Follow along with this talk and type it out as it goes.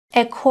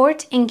A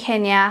court in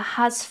Kenya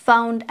has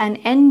found an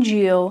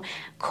NGO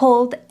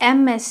called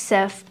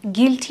MSF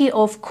guilty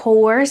of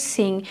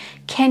coercing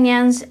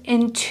Kenyans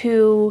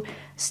into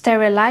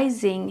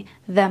sterilizing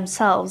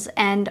themselves,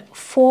 and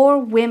 4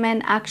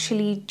 women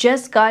actually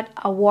just got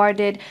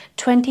awarded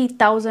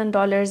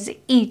 $20,000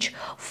 each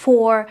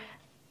for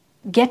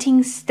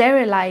getting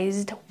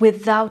sterilized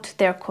without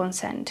their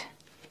consent.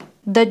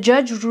 The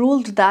judge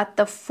ruled that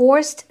the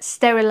forced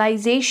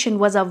sterilization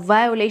was a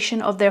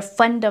violation of their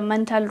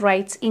fundamental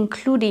rights,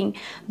 including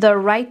the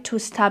right to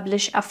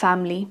establish a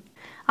family.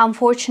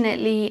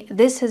 Unfortunately,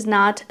 this is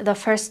not the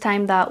first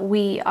time that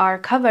we are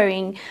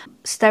covering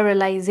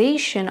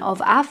sterilization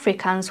of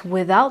Africans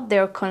without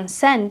their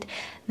consent.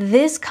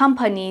 These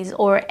companies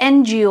or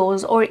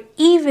NGOs or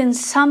even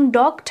some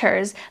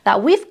doctors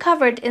that we've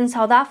covered in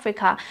South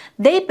Africa,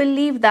 they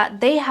believe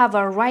that they have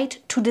a right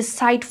to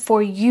decide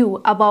for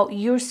you about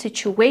your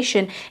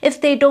situation.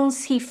 If they don't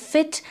see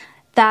fit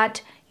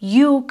that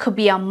you could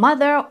be a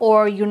mother,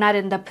 or you're not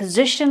in the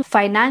position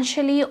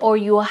financially, or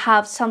you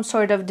have some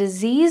sort of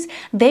disease,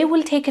 they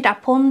will take it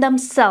upon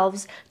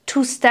themselves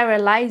to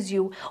sterilize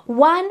you.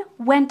 One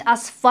went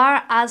as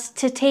far as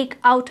to take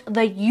out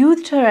the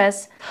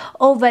uterus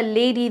of a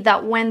lady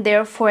that went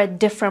there for a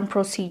different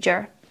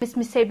procedure. Miss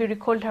Misebi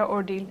recalled her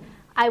ordeal.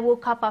 I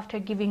woke up after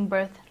giving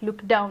birth,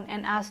 looked down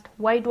and asked,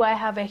 why do I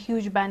have a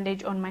huge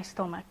bandage on my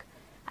stomach?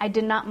 I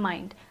did not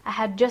mind. I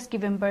had just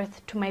given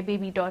birth to my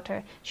baby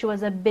daughter. She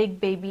was a big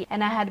baby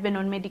and I had been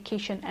on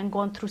medication and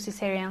gone through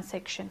cesarean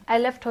section. I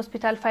left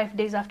hospital 5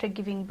 days after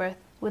giving birth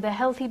with a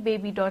healthy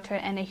baby daughter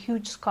and a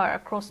huge scar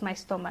across my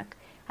stomach.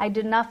 I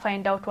did not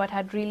find out what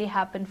had really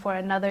happened for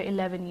another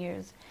 11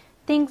 years.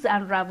 Things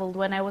unraveled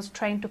when I was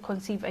trying to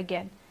conceive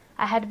again.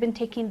 I had been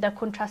taking the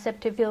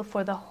contraceptive pill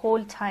for the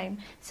whole time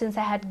since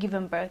I had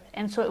given birth,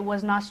 and so it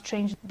was not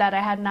strange that I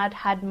had not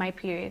had my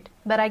period.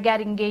 But I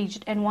got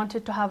engaged and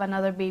wanted to have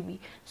another baby,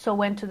 so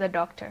went to the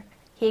doctor.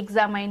 He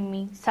examined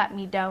me, sat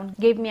me down,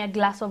 gave me a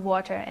glass of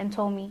water, and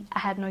told me I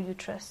had no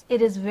uterus.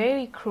 It is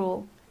very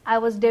cruel. I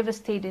was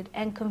devastated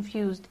and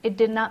confused. It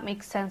did not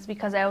make sense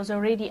because I was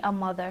already a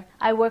mother.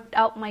 I worked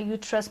out my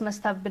uterus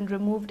must have been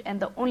removed, and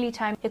the only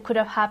time it could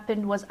have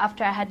happened was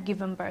after I had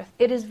given birth.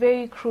 It is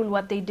very cruel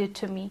what they did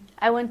to me.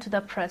 I went to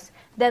the press,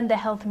 then the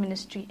health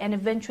ministry, and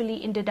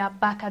eventually ended up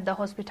back at the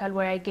hospital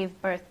where I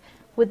gave birth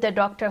with the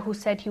doctor who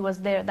said he was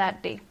there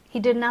that day. He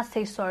did not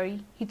say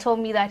sorry. He told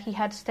me that he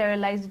had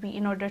sterilized me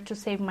in order to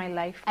save my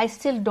life. I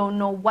still don't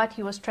know what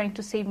he was trying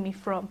to save me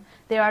from.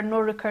 There are no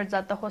records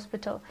at the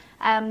hospital.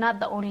 I am not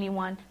the only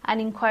one. An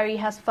inquiry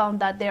has found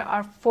that there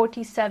are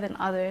 47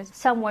 others.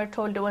 Some were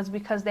told it was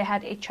because they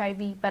had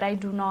HIV, but I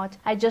do not.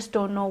 I just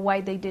don't know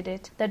why they did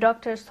it. The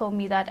doctors told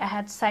me that I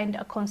had signed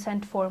a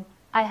consent form.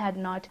 I had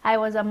not. I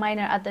was a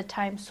minor at the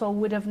time, so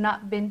would have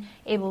not been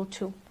able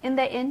to. In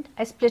the end,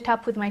 I split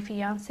up with my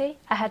fiancé.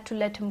 I had to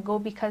let him go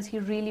because he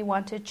really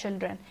wanted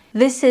children.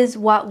 This is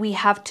what we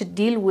have to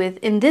deal with.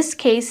 In this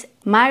case,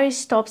 Marriage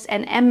Stops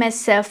and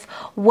MSF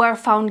were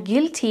found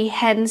guilty.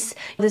 Hence,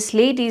 these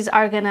ladies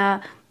are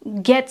gonna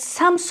get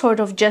some sort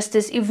of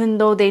justice, even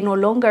though they no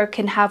longer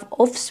can have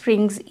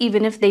offsprings,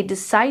 even if they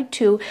decide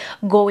to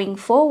going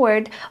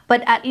forward.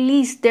 But at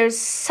least there's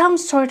some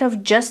sort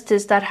of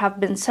justice that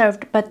have been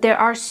served. But there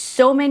are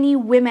so many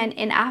women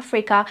in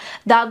Africa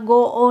that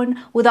go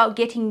on without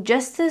getting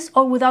justice,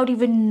 or without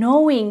even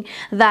knowing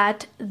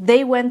that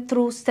they went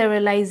through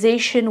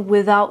sterilization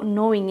without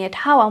knowing it.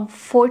 How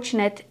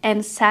unfortunate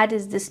and sad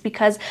is this?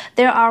 Because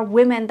there are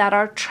women that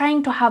are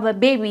trying to have a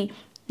baby,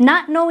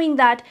 not knowing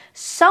that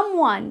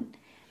someone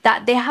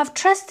that they have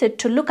trusted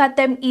to look at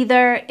them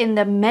either in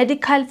the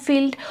medical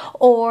field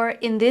or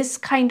in this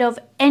kind of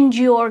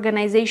NGO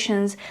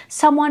organizations,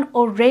 someone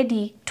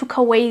already took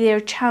away their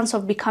chance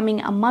of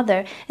becoming a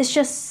mother. It's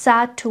just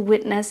sad to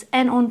witness.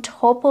 And on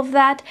top of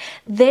that,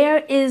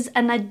 there is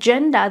an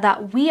agenda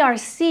that we are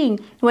seeing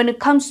when it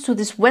comes to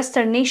these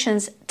Western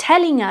nations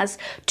telling us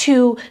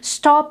to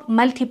stop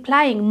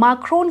multiplying.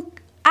 Macron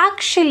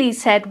actually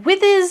said with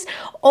his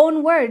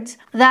own words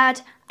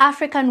that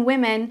African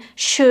women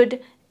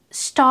should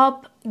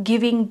stop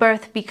giving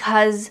birth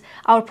because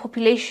our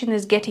population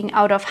is getting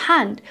out of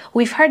hand.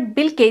 We've heard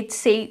Bill Gates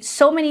say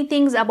so many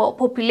things about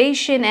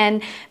population,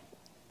 and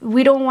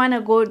we don't want to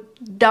go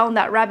down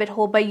that rabbit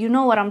hole, but you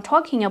know what I'm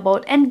talking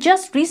about. And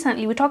just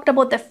recently we talked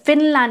about the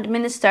Finland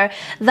minister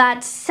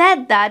that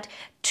said that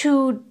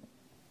to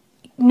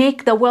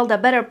make the world a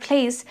better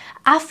place,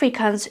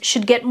 Africans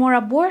should get more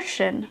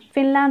abortion.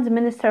 Finland's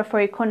Minister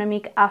for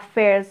Economic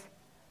Affairs,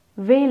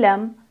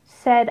 Velem,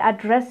 said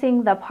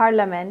addressing the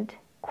parliament,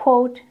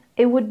 quote,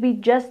 "It would be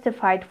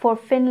justified for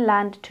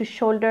Finland to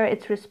shoulder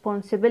its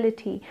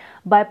responsibility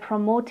by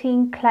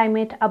promoting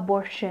climate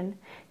abortion.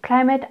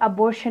 Climate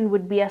abortion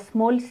would be a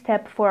small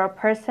step for a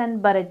person,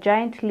 but a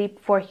giant leap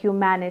for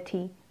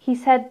humanity." He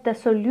said the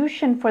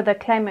solution for the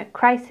climate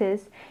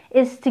crisis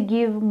is to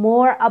give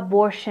more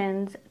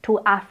abortions to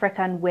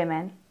African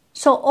women.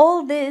 So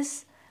all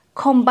this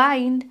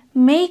combined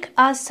make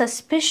us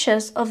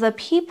suspicious of the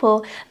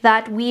people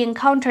that we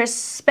encounter,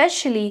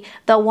 especially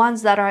the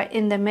ones that are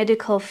in the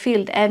medical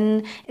field.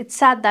 And it's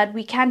sad that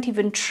we can't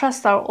even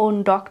trust our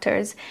own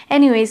doctors.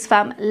 Anyways,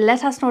 fam,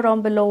 let us know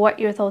down below what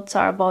your thoughts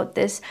are about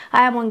this.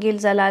 I am Angil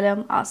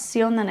Zalalam. I'll see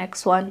you on the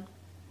next one.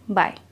 Bye.